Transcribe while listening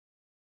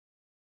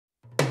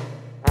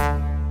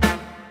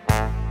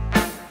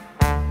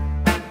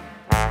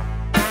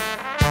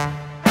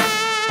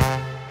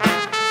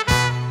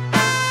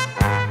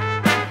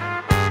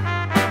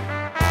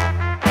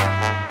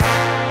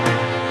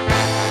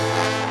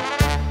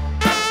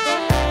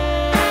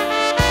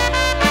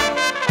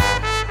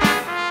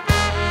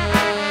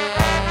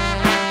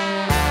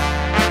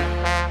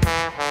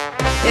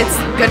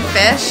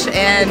fish,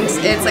 and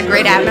it's a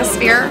great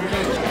atmosphere.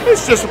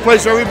 It's just a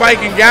place where everybody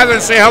can gather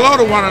and say hello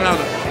to one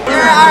another.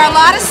 There are a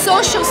lot of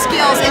social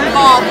skills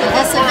involved with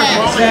this event.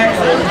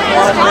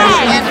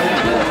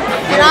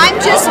 And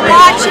I'm just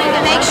watching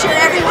to make sure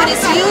everyone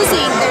is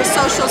using their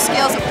social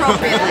skills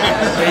appropriately.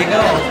 There you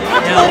go.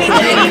 Yeah.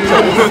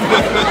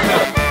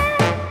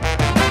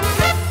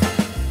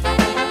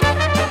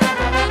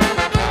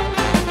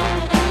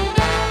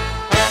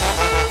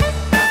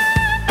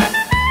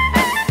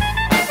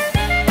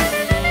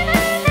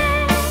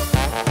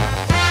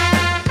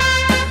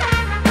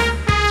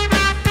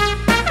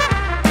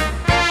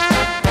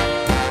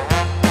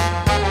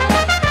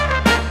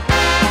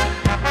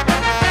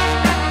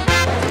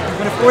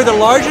 We're the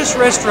largest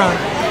restaurant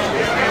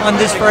on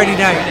this Friday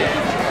night,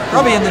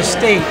 probably in the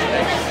state,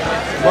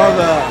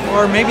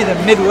 or maybe the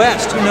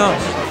Midwest, who knows.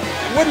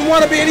 Wouldn't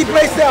want to be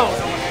anyplace else.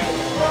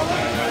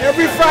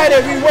 Every Friday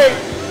we wait,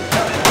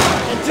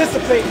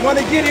 anticipate, want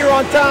to get here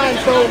on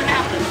time so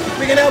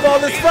we can have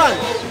all this fun.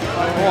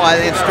 Oh, I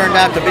think it's turned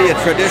out to be a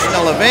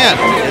traditional event.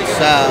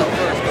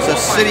 It's a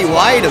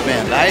citywide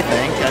event, I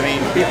think. I mean,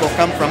 people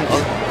come from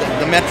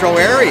the metro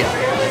area.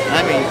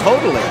 I mean,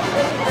 totally.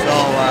 So,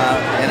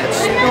 and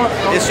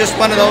it's just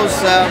one of those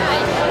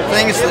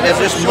things that has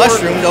just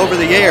mushroomed over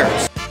the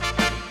years.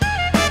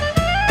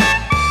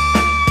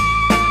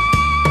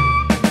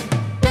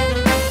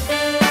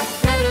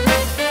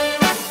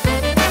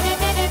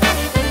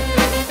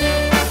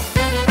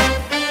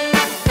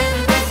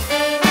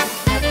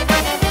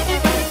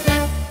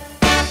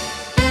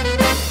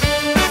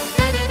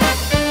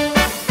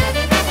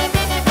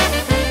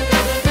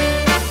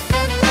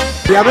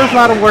 Yeah, there's a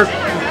lot of work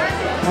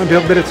on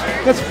it, but it's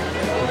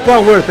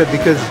well worth it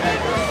because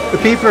the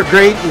people are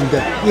great and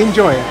you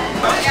enjoy it.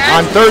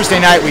 On Thursday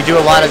night we do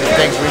a lot of the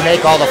things. We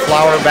make all the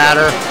flour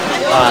batter,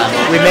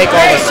 we make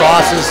all the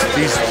sauces,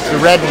 the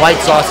red and white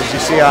sauces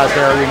you see out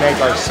there we make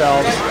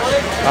ourselves.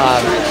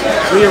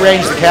 We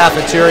arrange the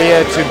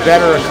cafeteria to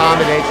better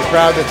accommodate the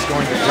crowd that's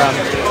going to come.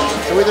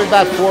 So there's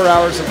about 4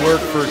 hours of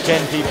work for 10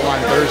 people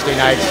on Thursday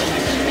nights.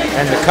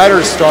 And the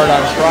cutters start on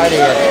Friday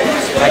at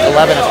like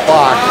 11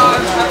 o'clock.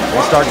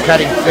 We start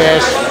cutting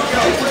fish,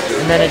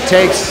 and then it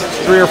takes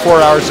 3 or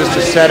 4 hours just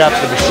to set up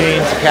the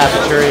machines, the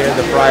cafeteria,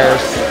 the fryers,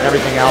 and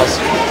everything else.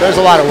 There's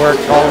a lot of work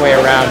all the way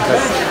around,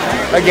 but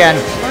again,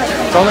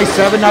 it's only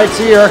 7 nights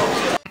a year.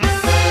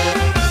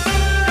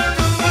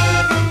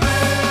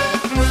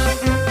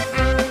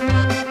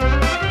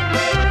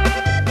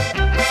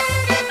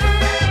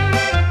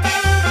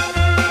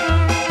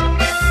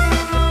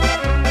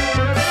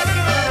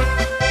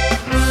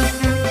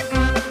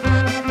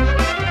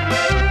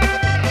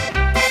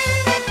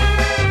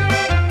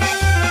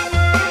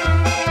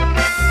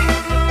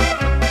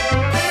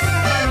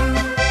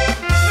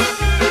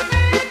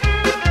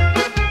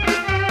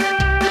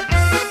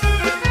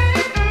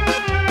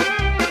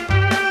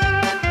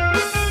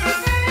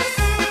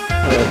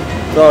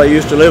 fellow who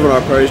used to live in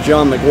our parish,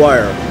 John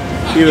McGuire.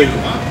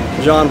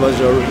 John was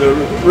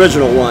the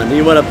original one.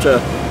 He went up to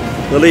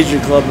the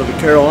Legion Club of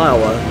Carroll,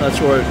 Iowa. That's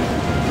where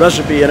the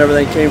recipe and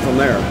everything came from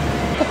there.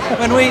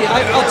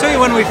 I'll tell you,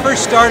 when we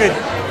first started,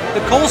 the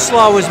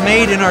coleslaw was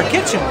made in our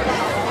kitchen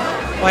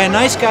by a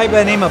nice guy by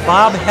the name of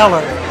Bob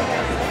Heller.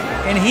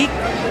 And we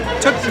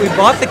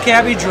bought the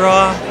cabbage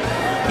raw,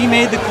 he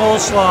made the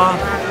coleslaw,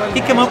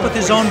 he came up with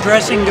his own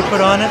dressing to put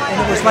on it,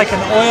 and it was like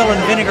an oil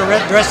and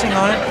vinaigrette dressing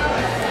on it.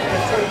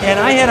 And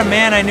I had a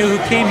man I knew who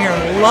came here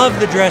and loved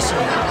the dressing,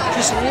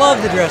 just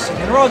loved the dressing.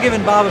 And we're all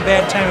giving Bob a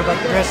bad time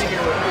about the dressing.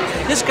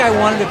 This guy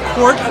wanted a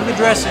quart of the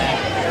dressing,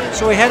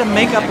 so we had to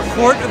make up a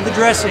quart of the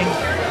dressing,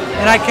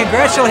 and I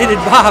congratulated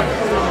Bob.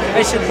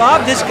 I said,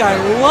 Bob, this guy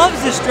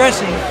loves this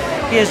dressing.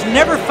 He has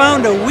never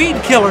found a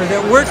weed killer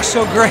that works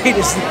so great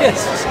as this.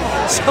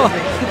 So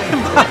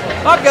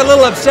Bob got a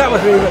little upset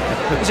with me,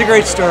 but it's a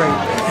great story.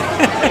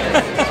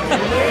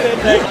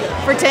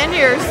 For 10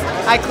 years,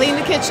 I cleaned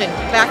the kitchen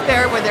back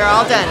there where they're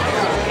all done.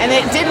 And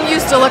it didn't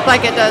used to look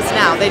like it does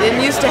now. They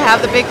didn't used to have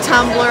the big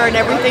tumbler and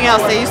everything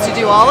else. They used to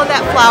do all of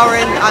that flour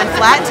on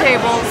flat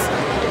tables.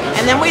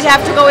 And then we'd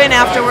have to go in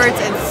afterwards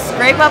and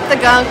scrape up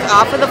the gunk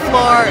off of the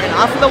floor and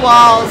off of the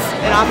walls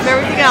and off of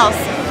everything else.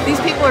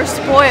 These people are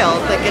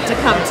spoiled that get to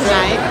come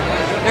tonight.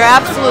 They're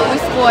absolutely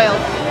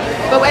spoiled.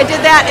 But I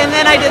did that, and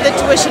then I did the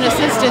tuition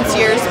assistance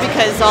years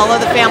because all of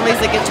the families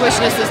that get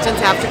tuition assistance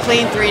have to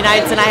clean 3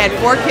 nights, and I had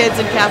 4 kids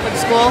in Catholic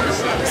school.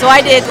 So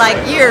I did like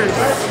years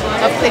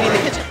of cleaning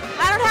the kitchen.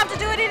 I don't have to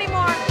do it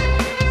anymore.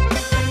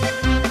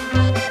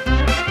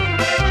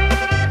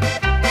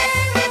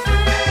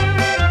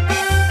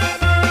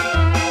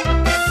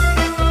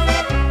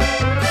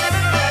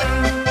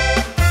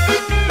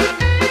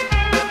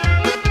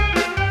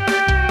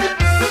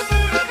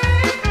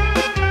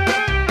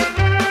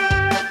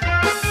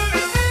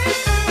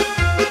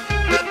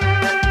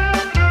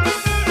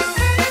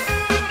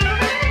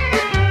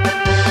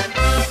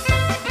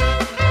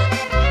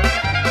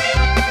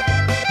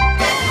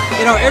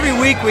 You know, every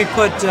week we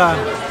put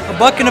a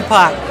buck in a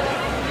pot,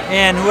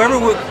 and whoever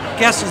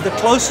guesses the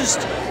closest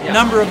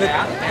number of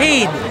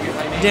paid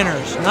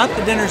dinners, not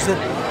the dinners that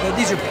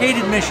These are paid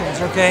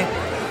admissions, okay?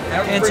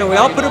 And so we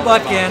all put a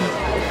buck in,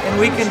 and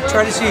we can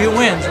try to see who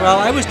wins. Well,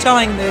 I was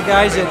telling the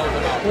guys that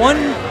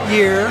one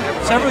year,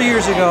 several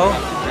years ago,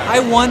 I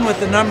won with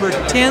the number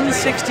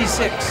 1066,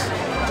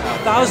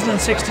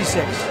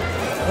 1066.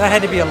 That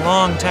had to be a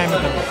long time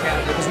ago,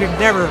 because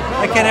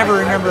I can't ever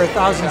remember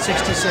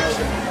 1066.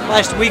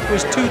 Last week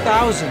was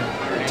 2,000.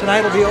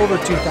 Tonight will be over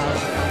 2,000.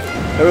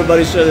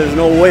 Everybody said there's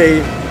no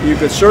way you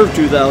could serve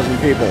 2,000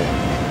 people,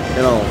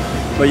 you know,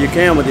 but you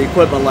can with the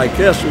equipment like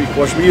this. Of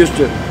course, we used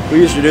to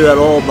do that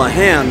all by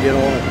hand, you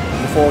know,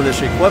 before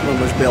this equipment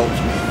was built.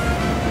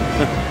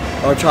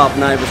 Our top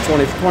night was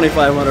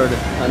 2,500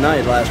 a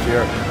night last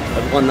year.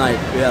 One night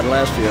we had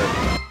last year.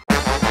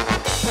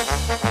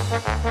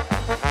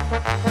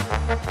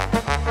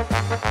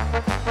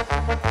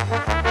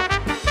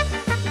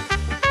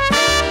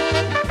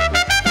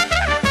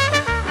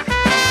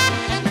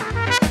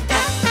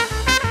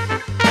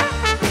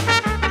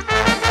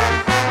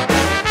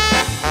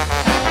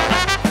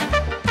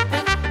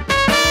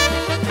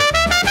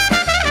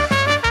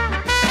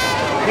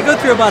 They go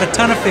through about a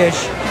ton of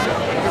fish,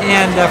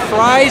 and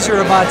fries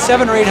are about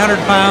 700 or 800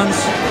 pounds,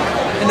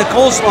 and the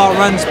coleslaw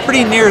runs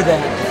pretty near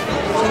that.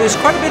 So there's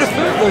quite a bit of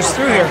food goes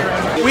through here.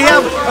 We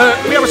have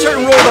a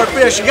certain rule with our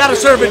fish. You got to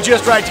serve it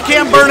just right. You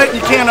can't burn it and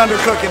you can't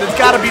undercook it. It's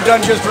got to be done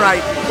just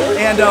right.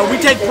 And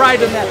we take pride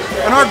in that.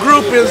 And our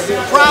group is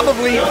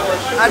probably,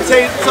 I'd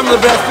say, some of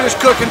the best fish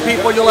cooking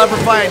people you'll ever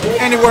find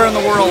anywhere in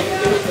the world.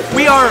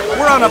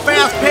 We're on a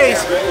fast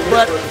pace,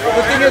 but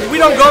the thing is, we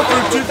don't go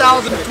through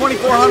 2,000 to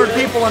 2,400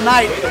 people a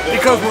night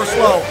because we're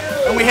slow.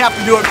 And we have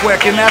to do it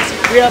quick. And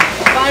we have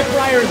 5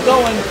 fryers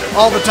going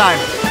all the time.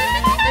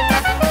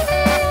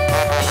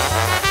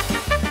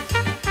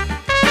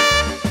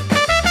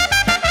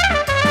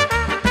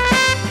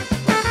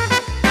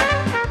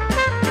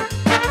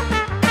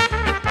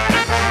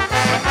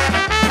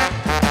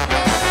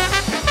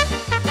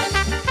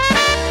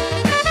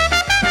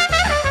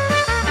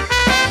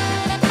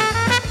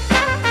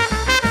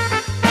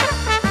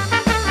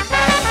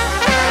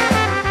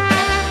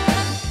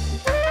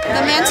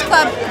 The Men's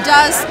Club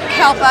does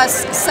help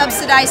us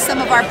subsidize some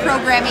of our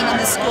programming in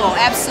the school,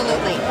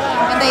 absolutely.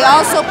 And they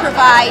also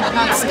provide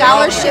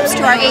scholarships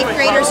to our 8th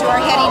graders who are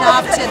heading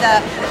off to the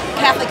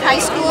Catholic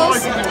high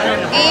schools.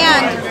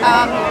 And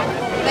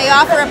they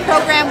offer a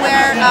program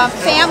where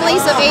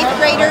families of 8th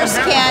graders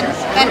can,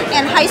 and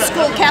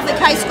Catholic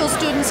high school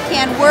students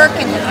can work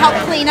and help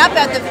clean up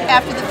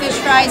after the fish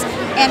fries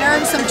and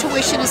earn some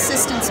tuition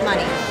assistance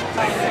money.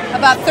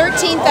 About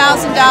 $13,000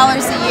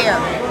 a year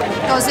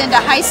goes into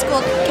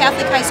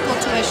Catholic high school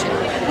tuition.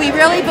 We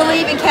really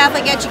believe in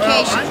Catholic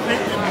education.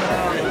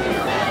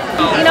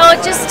 You know,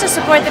 just to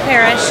support the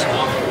parish.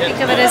 Think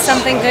of it as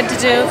something good to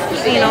do,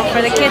 you know,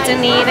 for the kids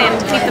in need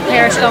and keep the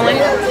parish going.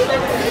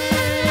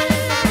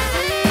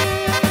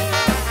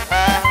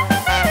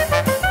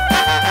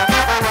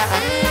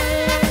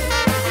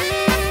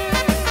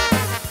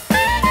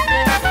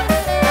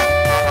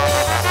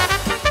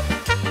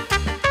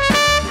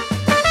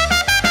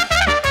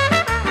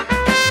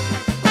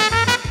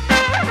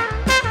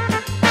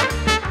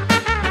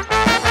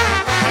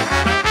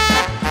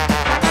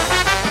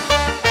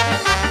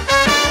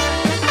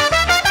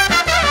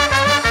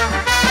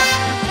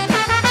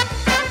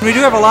 We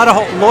do have a lot of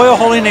loyal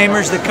holy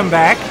namers that come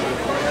back,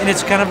 and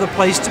it's kind of the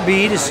place to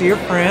be to see your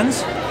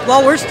friends.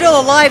 Well, we're still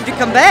alive to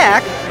come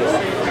back.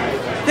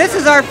 This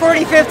is our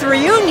 45th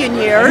reunion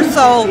year,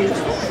 so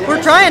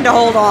we're trying to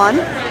hold on.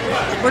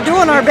 We're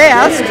doing our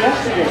best.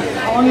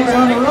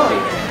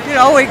 You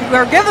know,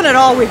 we're giving it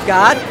all we've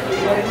got.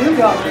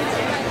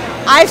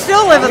 I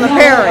still live in the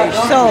parish,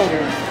 so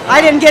I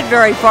didn't get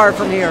very far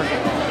from here.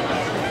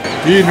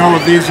 Do you know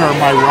if these are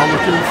my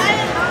relatives?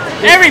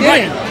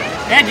 Everybody!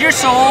 Ed, you're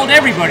so old,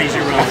 everybody's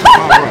your relative.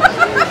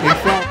 In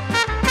fact,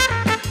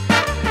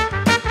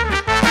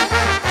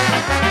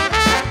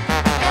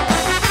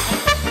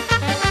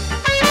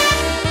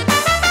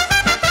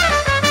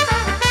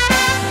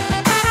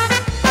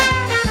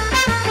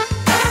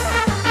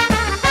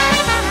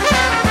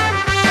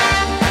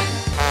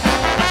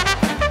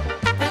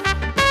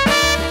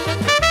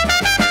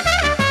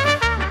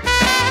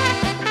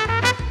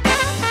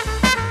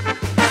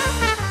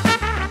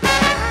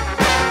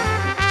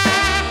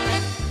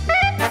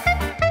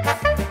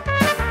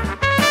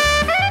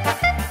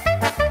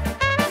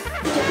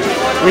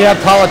 We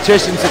have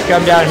politicians that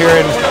come down here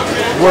and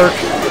work.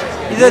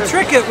 The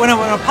trick is when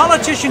a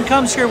politician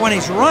comes here when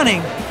he's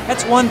running,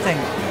 that's one thing.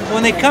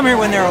 When they come here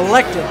when they're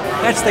elected,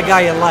 that's the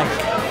guy you like.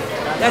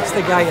 That's the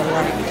guy you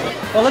like.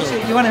 Well, let's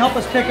see. You want to help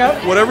us pick up?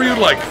 Whatever you'd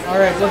like.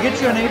 All right, we'll get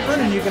you an apron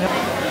and you can help.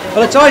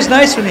 Well, it's always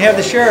nice when you have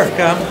the sheriff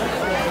come.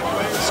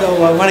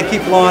 So I want to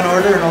keep law and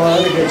order and all that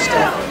other good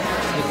stuff.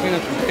 I'll clean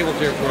up some tables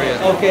here for you.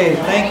 Okay,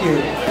 thank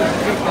you.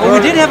 Well,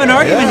 we did have an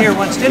argument here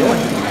once, didn't we?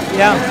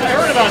 Yeah. I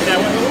heard about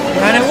that one.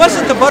 And it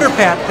wasn't the butter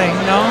pat thing,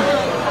 no.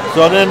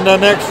 So then the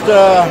next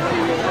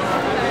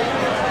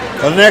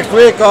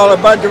week, all a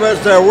bunch of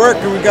us are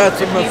working. We got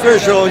some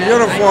official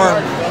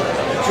uniform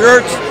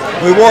shirts,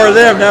 We wore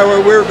them. Now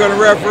we were going to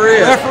referee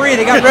it. Referee,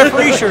 they got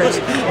referee shirts.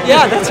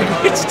 Yeah, that's a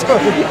great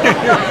story.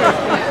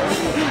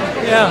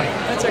 Yeah,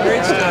 that's a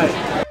great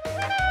story.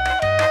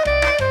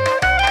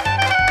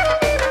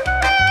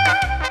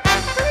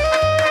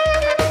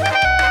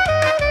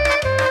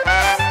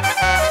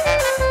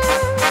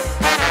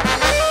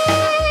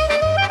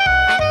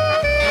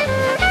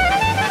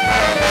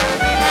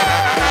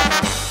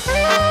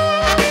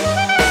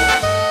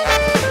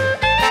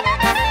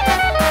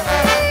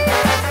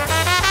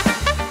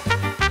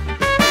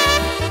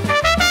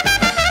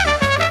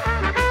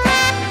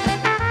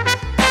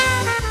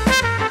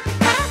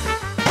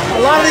 A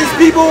lot of these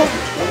people,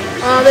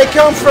 they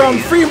come from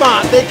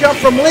Fremont, they come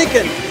from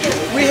Lincoln.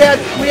 We have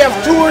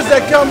tours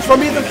that come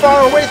from even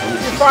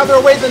farther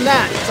away than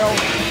that. So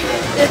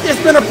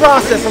it's been a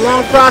process, a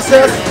long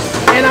process,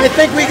 and I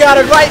think we got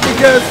it right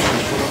because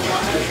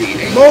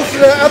most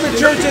of the other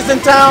churches in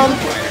town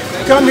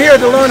come here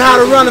to learn how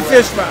to run a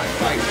fish fry.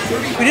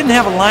 If we didn't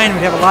have a line,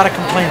 we'd have a lot of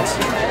complaints.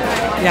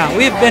 Yeah,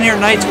 we've been here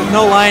nights with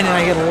no line, and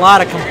I get a lot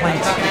of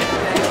complaints.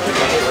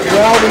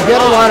 Well, we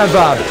get a lot of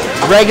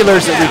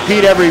regulars that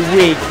repeat every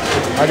week.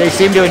 They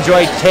seem to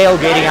enjoy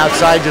tailgating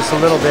outside just a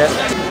little bit.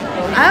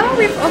 Oh,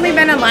 we've only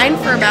been in line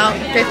for about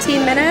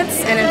 15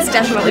 minutes, and it's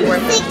definitely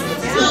worth it.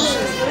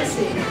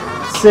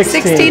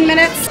 16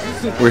 minutes.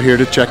 We're here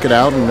to check it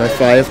out, and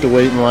if I have to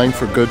wait in line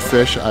for good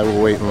fish, I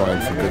will wait in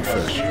line for good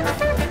fish.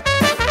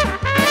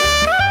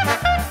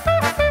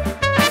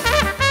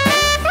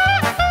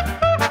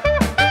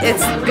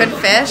 It's good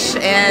fish,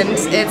 and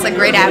it's a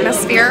great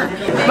atmosphere.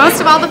 Most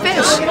of all the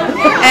fish,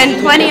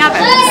 and plenty of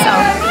it,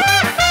 so.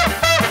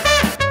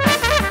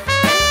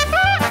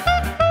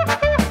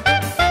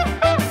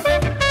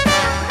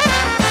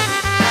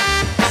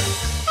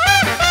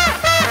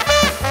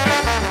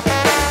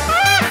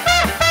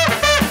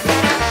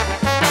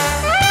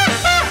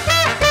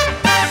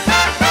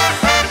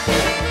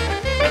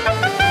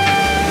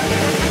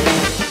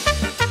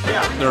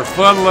 They're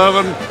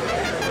fun-loving,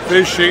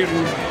 fish-eating,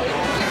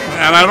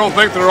 and I don't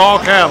think they're all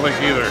Catholic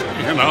either,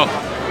 you know.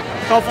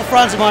 A couple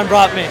friends of mine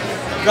brought me,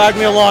 dragged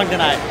me along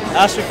tonight.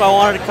 Asked me if I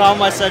wanted to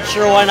come. I said,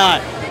 sure, why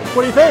not?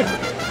 What do you think?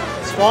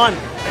 It's fun.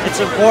 It's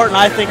important,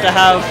 I think, to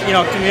have,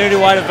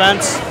 community-wide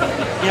events,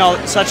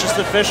 such as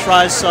the Fish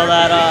Fries, so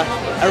that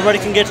everybody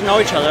can get to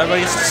know each other.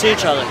 Everybody gets to see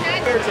each other.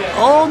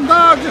 Oh,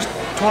 no, just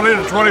 20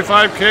 to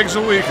 25 kegs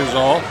a week is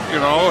all,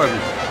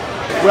 and...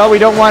 Well, we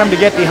don't want them to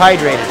get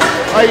dehydrated.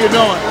 How you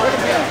doing?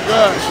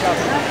 Good.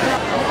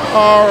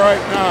 All right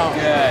now.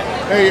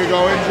 Good. There you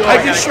go. Enjoy. I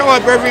just show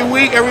up every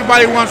week.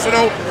 Everybody wants to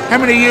know how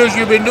many years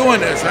you've been doing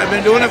this. I've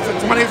been doing it for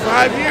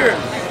 25 years.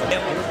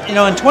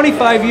 In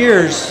 25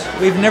 years,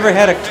 we've never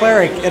had a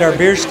cleric at our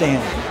beer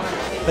stand.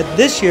 But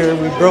this year,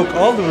 we broke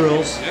all the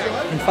rules,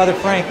 and Father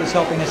Frank is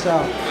helping us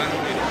out.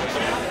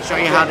 Show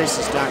you how this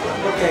is done.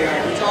 Okay,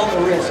 it's all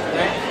the risk,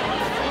 right?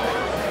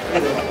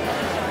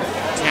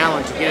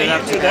 Challenge to get it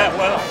up to that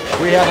well.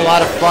 We have a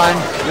lot of fun.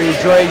 We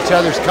enjoy each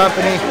other's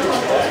company.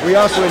 We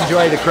also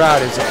enjoy the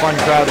crowd. It's a fun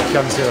crowd that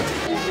comes here.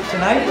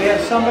 Tonight we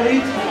have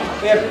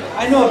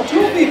I know of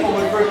two people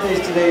with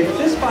birthdays today, but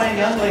this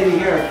fine young lady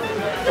here,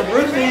 her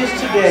birthday is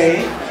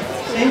today,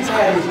 St.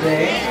 Patty's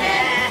Day,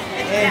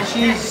 and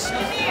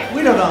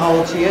we don't know how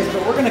old she is,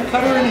 but we're going to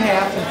cut her in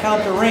half and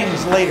count the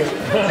rings later.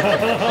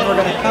 And we're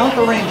going to count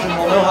the rings and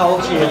we'll know how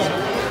old she is.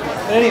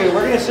 But anyway,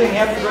 we're going to sing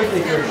Happy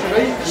Birthday to her. Should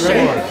we?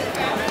 Ready?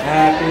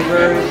 Happy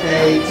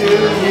birthday to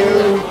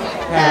you,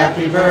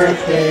 happy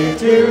birthday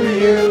to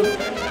you,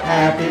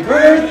 happy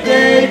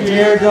birthday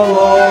dear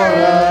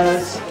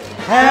Dolores,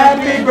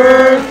 happy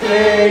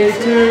birthday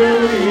to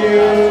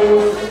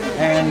you,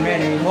 and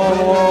many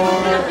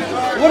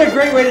more. What a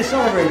great way to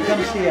celebrate.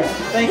 Come see us.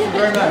 Thank you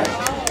very much.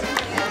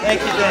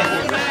 Thank you.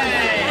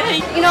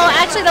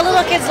 Actually the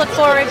little kids look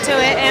forward to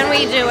it, and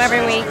we do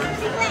every week.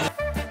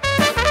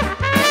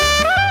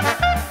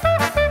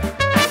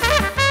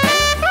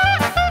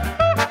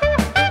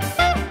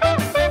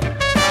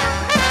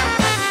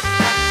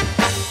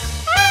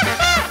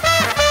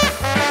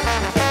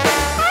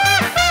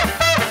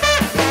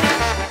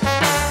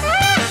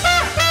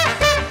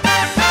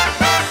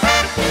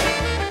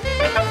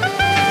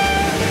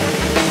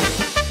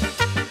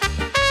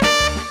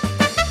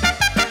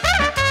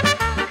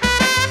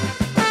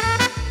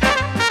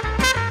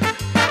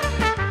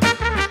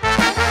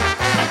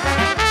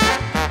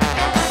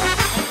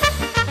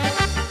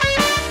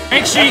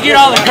 Make sure you get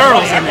all the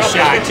girls in the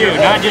shot too,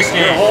 not just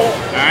Ed. All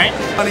right?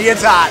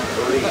 It's hot.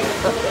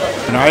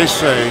 And I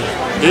say,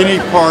 any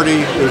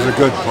party is a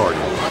good party.